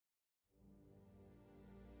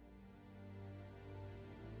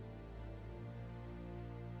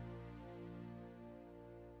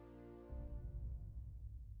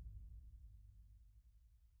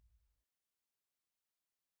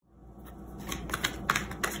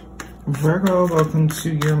Virgo, welcome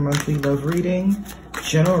to your monthly love reading,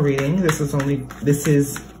 general reading. It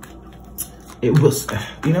was,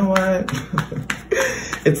 you know what?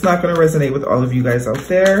 It's not going to resonate with all of you guys out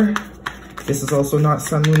there. This is also not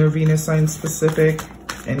Sun, Moon, or Venus sign specific.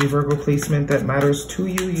 Any Virgo placement that matters to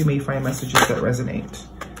you, you may find messages that resonate.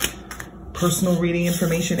 Personal reading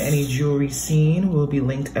information, any jewelry seen will be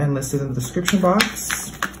linked and listed in the description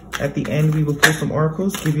box. At the end, we will pull some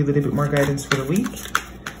oracles, give you a little bit more guidance for the week.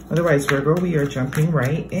 Otherwise, Virgo, we are jumping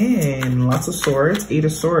right in. Lots of swords, 8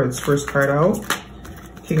 of swords. First card out.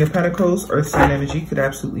 King of Pentacles, earth sign energy, could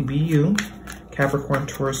absolutely be you. Capricorn,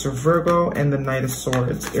 Taurus, or Virgo, and the Knight of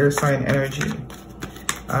Swords, air sign energy.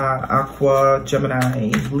 Aqua, Gemini,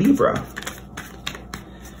 Libra.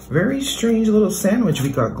 Very strange little sandwich we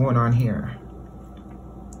got going on here.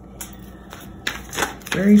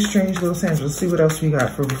 Very strange little sandwich. Let's see what else we got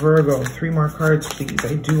for Virgo. 3 more cards, please.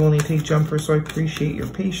 I do only take jumpers, so I appreciate your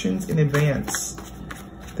patience in advance.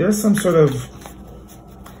 There's some sort of...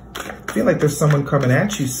 I feel like there's someone coming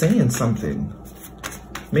at you saying something.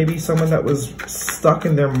 Maybe someone that was stuck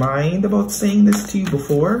in their mind about saying this to you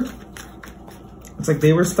before. It's like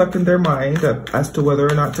they were stuck in their mind as to whether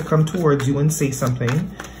or not to come towards you and say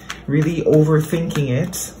something. Really overthinking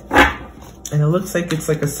it. And it looks like it's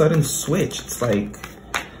like a sudden switch. It's like...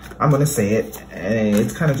 I'm going to say it, and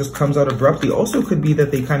it kind of just comes out abruptly. Also could be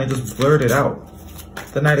that they kind of just blurred it out.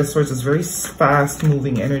 The Knight of Swords is very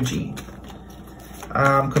fast-moving energy.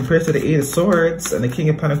 Compared to the 8 of Swords, and the King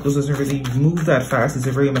of Pentacles doesn't really move that fast. It's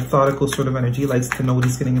a very methodical sort of energy, likes to know what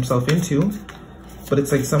he's getting himself into. But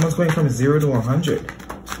it's like someone's going from 0 to 100.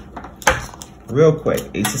 Real quick.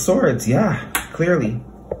 Ace of Swords, yeah, clearly.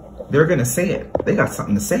 They're going to say it. They got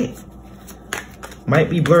something to say.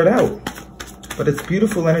 Might be blurred out. But it's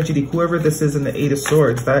beautiful energy to whoever this is in the 8 of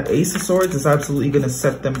Swords. That Ace of Swords is absolutely going to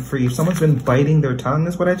set them free. If someone's been biting their tongue,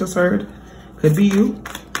 is what I just heard. Could be you.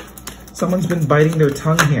 Someone's been biting their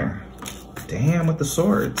tongue here. Damn, with the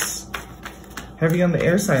swords. Heavy on the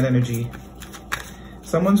air sign energy.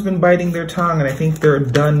 Someone's been biting their tongue, and I think they're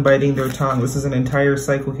done biting their tongue. This is an entire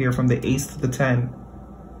cycle here from the Ace to the 10.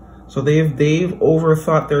 So they've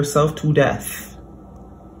overthought their self to death.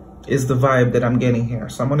 Is the vibe that I'm getting here.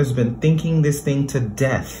 Someone has been thinking this thing to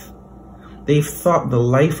death. They've thought the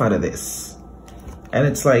life out of this. And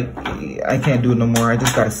it's like, I can't do it no more. I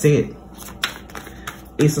just gotta say it.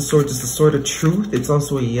 Ace of Swords is a sword of truth. It's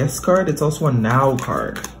also a yes card. It's also a now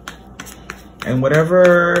card. And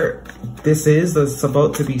whatever this is that's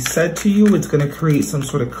about to be said to you, it's gonna create some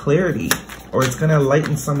sort of clarity. Or it's gonna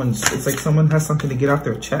lighten someone's... It's like someone has something to get off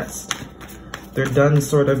their chest. They're done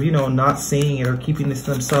sort of, you know, not saying it or keeping this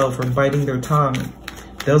to themselves or biting their tongue.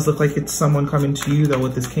 It does look like it's someone coming to you, though,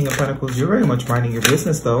 with this King of Pentacles. You're very much minding your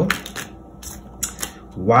business, though.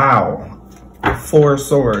 Wow. 4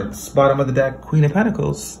 swords. Bottom of the deck, Queen of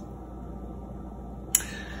Pentacles.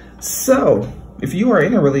 So, if you are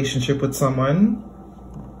in a relationship with someone,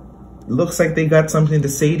 looks like they got something to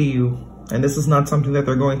say to you. And this is not something that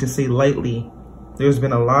they're going to say lightly. There's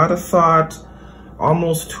been a lot of thought.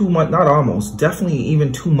 Almost too much, not almost, definitely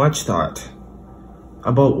even too much thought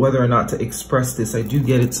about whether or not to express this. I do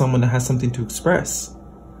get it, someone that has something to express.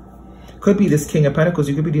 Could be this King of Pentacles.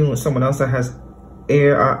 You could be dealing with someone else that has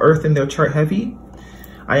earth in their chart heavy.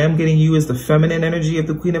 I am getting you as the feminine energy of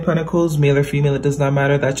the Queen of Pentacles, male or female, it does not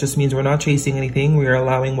matter. That just means we're not chasing anything. We are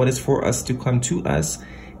allowing what is for us to come to us.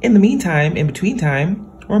 In the meantime, in between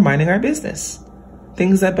time, we're minding our business.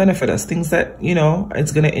 Things that benefit us, things that, you know,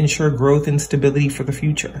 it's going to ensure growth and stability for the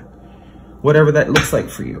future. Whatever that looks like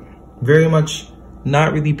for you. Very much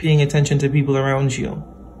not really paying attention to people around you.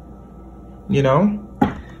 You know?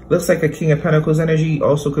 Looks like a King of Pentacles energy.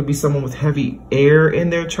 Also could be someone with heavy air in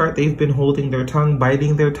their chart. They've been holding their tongue,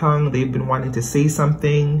 biting their tongue. They've been wanting to say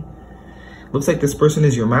something. Looks like this person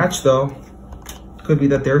is your match, though. Could be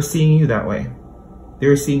that they're seeing you that way.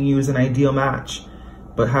 They're seeing you as an ideal match,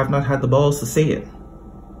 but have not had the balls to say it.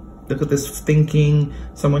 Look at this thinking,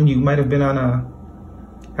 someone you might have been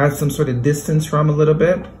had some sort of distance from a little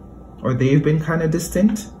bit, or they've been kind of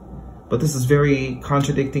distant. But this is very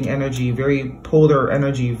contradicting energy, very polar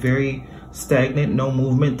energy, very stagnant, no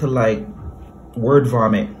movement to like word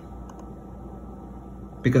vomit.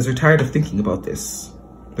 Because they're tired of thinking about this.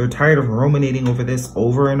 They're tired of ruminating over this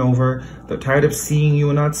over and over. They're tired of seeing you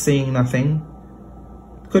and not saying nothing.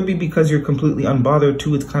 Could be because you're completely unbothered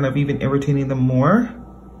too. It's kind of even irritating them more.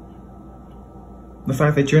 The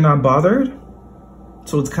fact that you're not bothered.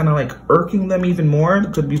 So it's kind of like irking them even more.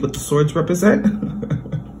 It could be what the swords represent.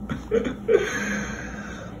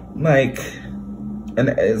 Like, and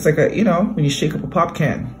it's like a, you know, when you shake up a pop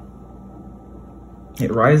can.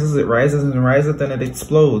 It rises and rises, then it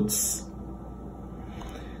explodes.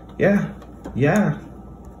 Yeah, yeah.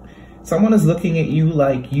 Someone is looking at you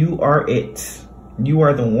like you are it. You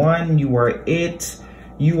are the one, you are it.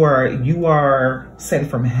 You are sent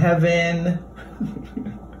from heaven.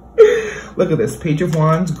 Look at this, Page of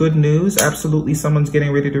Wands, good news. Absolutely, someone's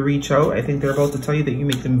getting ready to reach out. I think they're about to tell you that you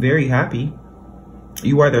make them very happy.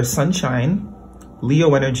 You are their sunshine.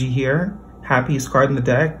 Leo energy here. Happiest card in the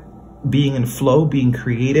deck. Being in flow, being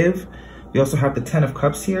creative. We also have the 10 of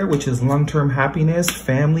Cups here, which is long-term happiness,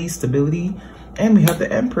 family, stability. And we have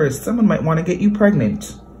the Empress. Someone might want to get you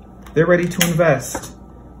pregnant. They're ready to invest.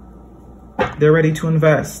 They're ready to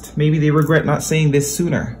invest. Maybe they regret not saying this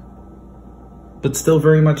sooner, but still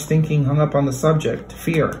very much thinking, hung up on the subject.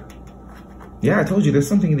 Fear. Yeah, I told you there's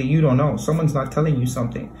something that you don't know. Someone's not telling you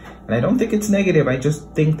something. And I don't think it's negative. I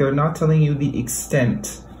just think they're not telling you the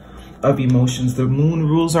extent of emotions. The moon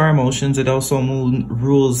rules our emotions. It also moon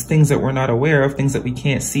rules things that we're not aware of, things that we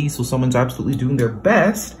can't see. So someone's absolutely doing their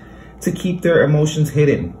best to keep their emotions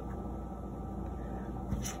hidden.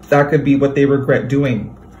 That could be what they regret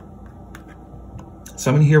doing.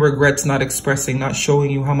 Someone here regrets not expressing, not showing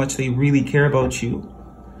you how much they really care about you.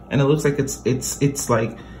 And it looks like it's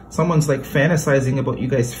like someone's like fantasizing about you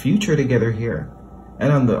guys' future together here.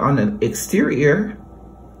 And on the exterior,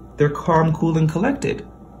 they're calm, cool, and collected.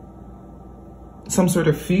 Some sort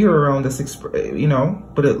of fear around this, you know,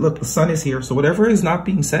 but look, the sun is here. So whatever is not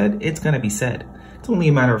being said, it's going to be said. It's only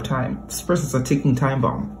a matter of time. This person's a ticking time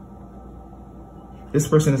bomb. This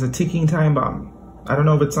person is a ticking time bomb. I don't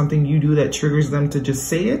know if it's something you do that triggers them to just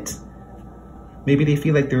say it. Maybe they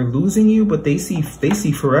feel like they're losing you, but they see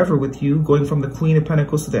forever with you, going from the Queen of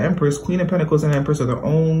Pentacles to the Empress. Queen of Pentacles and Empress are the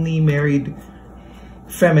only married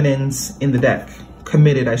feminines in the deck.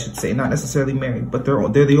 Committed, I should say, not necessarily married, but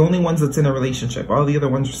they're the only ones that's in a relationship. All the other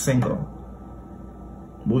ones are single,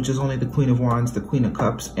 which is only the Queen of Wands, the Queen of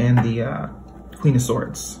Cups, and the Queen of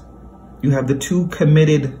Swords. You have the two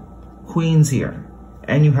committed queens here,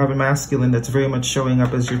 and you have a masculine that's very much showing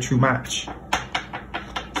up as your true match.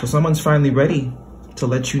 So someone's finally ready to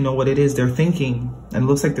let you know what it is they're thinking, and it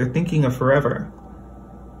looks like they're thinking of forever.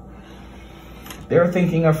 They're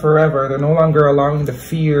thinking of forever. They're no longer allowing the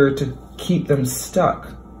fear to keep them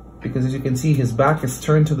stuck, because as you can see, his back is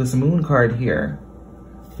turned to this moon card here.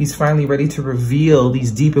 He's finally ready to reveal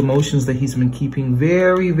these deep emotions that he's been keeping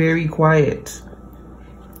very, very quiet.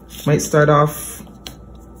 Might start off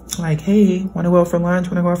like, hey, want to go out for lunch?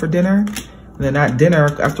 Want to go out for dinner? And then at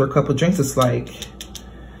dinner, after a couple drinks, it's like,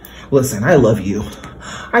 listen, I love you.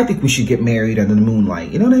 I think we should get married under the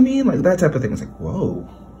moonlight. You know what I mean? Like that type of thing. It's like, whoa.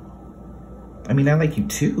 I mean, I like you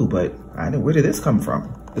too, but I know, where did this come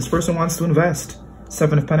from? This person wants to invest.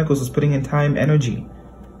 7 of Pentacles is putting in time, energy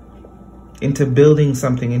into building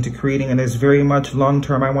something, into creating, and there's very much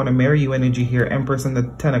long-term, I want to marry you energy here. Empress and the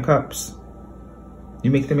 10 of Cups. You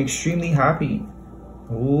make them extremely happy.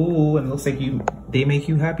 Ooh, and it looks like they make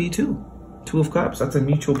you happy too. 2 of Cups, that's a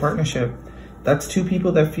mutual partnership. That's two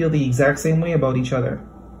people that feel the exact same way about each other.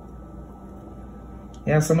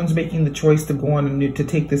 Yeah, someone's making the choice to go on to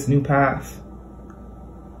take this new path.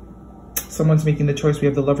 Someone's making the choice. We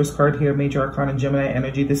have the Lover's card here, Major Arcana, Gemini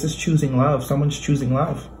energy. This is choosing love. Someone's choosing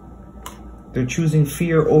love. They're choosing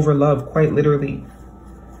fear over love, quite literally.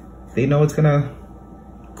 They know it's going to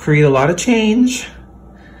create a lot of change.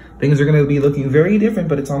 Things are going to be looking very different,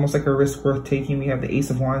 but it's almost like a risk worth taking. We have the Ace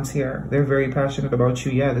of Wands here. They're very passionate about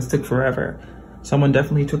you. Yeah, this took forever. Someone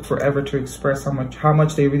definitely took forever to express how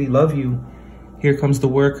much they really love you. Here comes the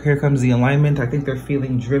work. Here comes the alignment. I think they're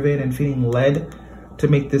feeling driven and feeling led to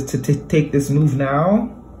make this, to take this move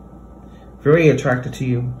now. Very attracted to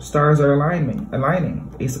you. Stars are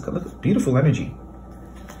aligning. Ace of Cups, look, beautiful energy.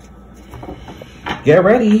 Get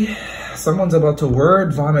ready. Someone's about to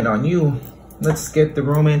word vomit on you. Let's get the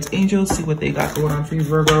romance angels, see what they got going on for you,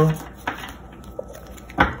 Virgo.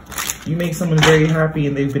 You make someone very happy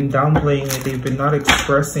and they've been downplaying it. They've been not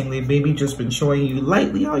expressing. They've maybe just been showing you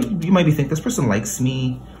lightly. Oh, you might be thinking, this person likes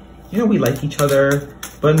me. You know, we like each other.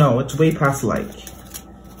 But no, it's way past like.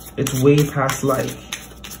 It's way past like.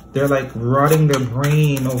 They're like rotting their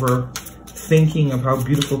brain over thinking of how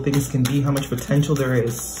beautiful things can be, how much potential there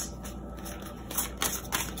is.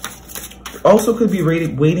 Also could be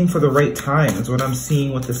waiting for the right time is what I'm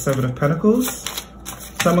seeing with the 7 of Pentacles.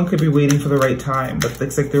 Someone could be waiting for the right time, but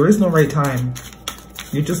it's like there is no right time.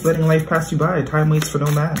 You're just letting life pass you by. Time waits for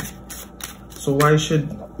no man. So why should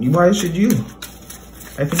you?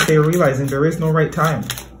 I think they're realizing there is no right time.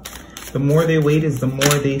 The more they wait is the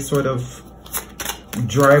more they sort of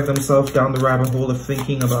drive themselves down the rabbit hole of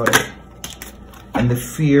thinking about it. And the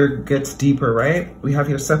fear gets deeper, right? We have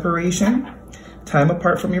here separation, Time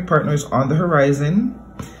apart from your partner is on the horizon.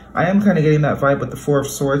 I am kind of getting that vibe with the Four of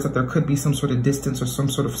Swords, that there could be some sort of distance or some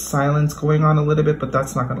sort of silence going on a little bit, but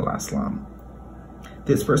that's not going to last long.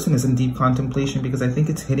 This person is in deep contemplation because I think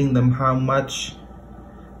it's hitting them how much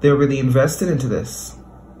they're really invested into this.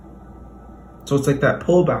 So it's like that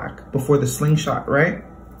pullback before the slingshot, right?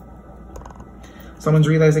 Someone's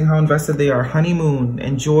realizing how invested they are. Honeymoon,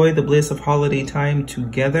 enjoy the bliss of holiday time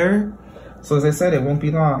together. So as I said, it won't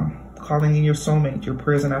be long. Calling in your soulmate, your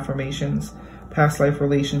prayers and affirmations, past life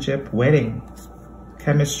relationship, wedding,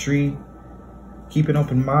 chemistry, keep an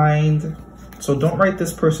open mind. So don't write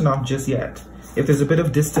this person off just yet. If there's a bit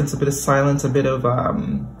of distance, a bit of silence, a bit of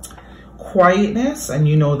quietness, and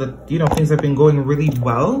you know that, things have been going really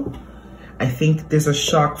well, I think there's a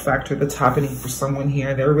shock factor that's happening for someone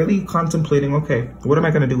here. They're really contemplating, okay, what am I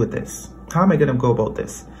going to do with this? How am I going to go about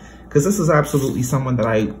this? Because this is absolutely someone that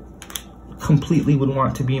I completely would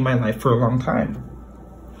want to be in my life for a long time.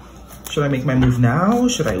 Should I make my move now?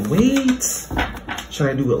 Should I wait? Should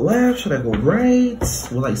I do it left? Should I go right?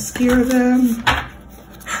 Will I scare them?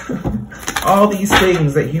 All these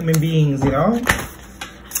things that human beings, But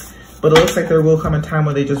it looks like there will come a time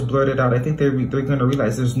where they just blurt it out. I think they're going to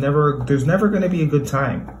realize there's never going to be a good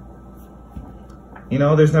time.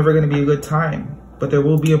 There's never going to be a good time. But there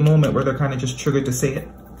will be a moment where they're kind of just triggered to say it.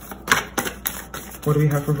 What do we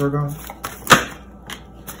have for Virgo?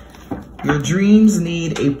 Your dreams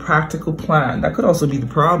need a practical plan. That could also be the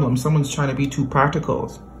problem. Someone's trying to be too practical.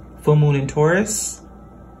 Full moon in Taurus.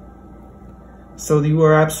 So you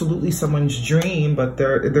are absolutely someone's dream, but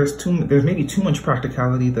there's maybe too much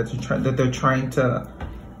practicality that they're trying to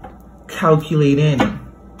calculate in. And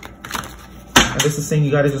this is saying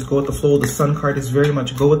you got to just go with the flow. The Sun card is very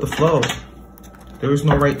much go with the flow. There is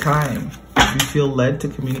no right time. If you feel led to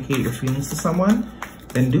communicate your feelings to someone,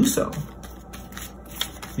 then do so.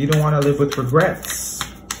 You don't want to live with regrets.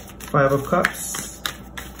 Five of Cups.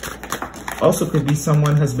 Also could be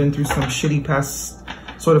someone has been through some shitty past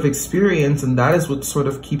sort of experience, and that is what's sort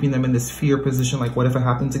of keeping them in this fear position, like what if it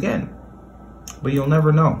happens again? But you'll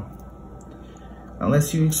never know.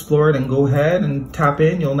 Unless you explore it and go ahead and tap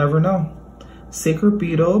in, you'll never know. Sacred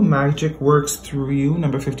Beetle, magic works through you,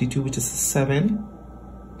 number 52, which is a 7.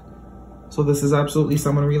 So this is absolutely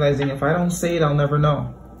someone realizing, if I don't say it, I'll never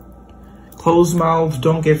know. Closed mouths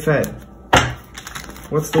don't get fed.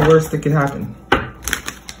 What's the worst that could happen?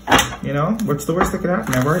 What's the worst that could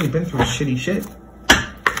happen? I've already been through shitty shit.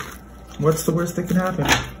 What's the worst that can happen?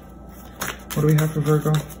 What do we have for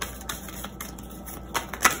Virgo?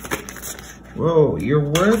 Whoa, your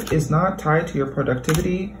worth is not tied to your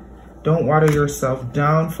productivity. Don't water yourself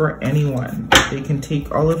down for anyone. They can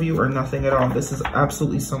take all of you or nothing at all. This is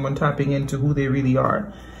absolutely someone tapping into who they really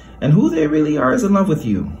are. And who they really are is in love with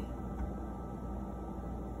you.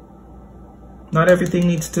 Not everything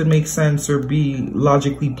needs to make sense or be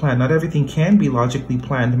logically planned. Not everything can be logically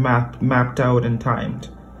planned, mapped out and timed.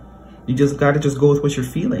 You just got to just go with what you're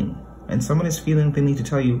feeling. And someone is feeling they need to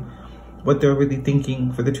tell you what they're really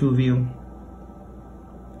thinking for the two of you.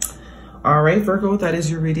 All right, Virgo, that is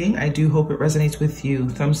your reading. I do hope it resonates with you.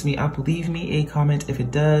 Thumbs me up, leave me a comment if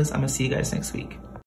it does. I'm going to see you guys next week.